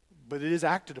 but it is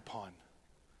acted upon.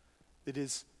 It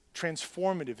is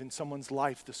transformative in someone's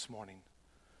life this morning.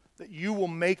 That you will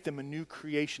make them a new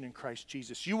creation in Christ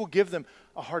Jesus. You will give them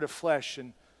a heart of flesh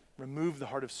and remove the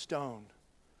heart of stone.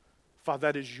 Father,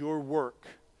 that is your work.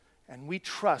 And we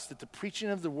trust that the preaching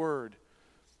of the word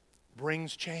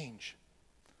brings change.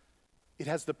 It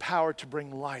has the power to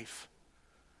bring life.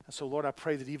 And so, Lord, I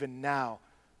pray that even now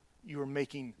you are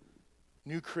making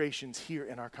new creations here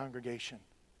in our congregation.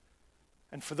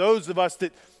 And for those of us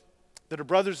that are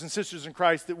brothers and sisters in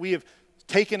Christ, that we have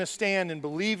taken a stand and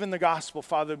believe in the gospel,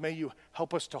 Father, may you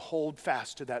help us to hold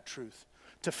fast to that truth,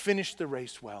 to finish the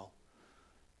race well,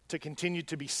 to continue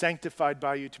to be sanctified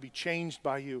by you, to be changed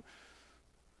by you,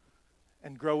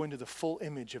 and grow into the full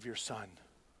image of your Son.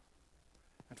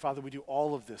 And Father, we do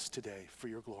all of this today for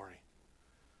your glory.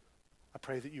 I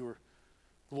pray that you are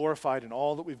glorified in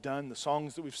all that we've done, the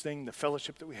songs that we've sung, the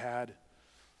fellowship that we had,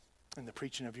 and the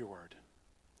preaching of your word.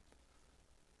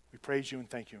 We praise you and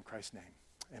thank you in Christ's name.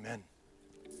 Amen.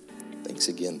 Thanks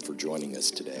again for joining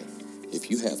us today.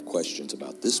 If you have questions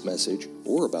about this message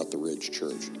or about the Ridge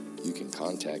Church, you can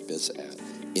contact us at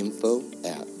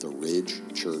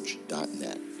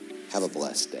info@theridgechurch.net. Have a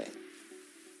blessed day.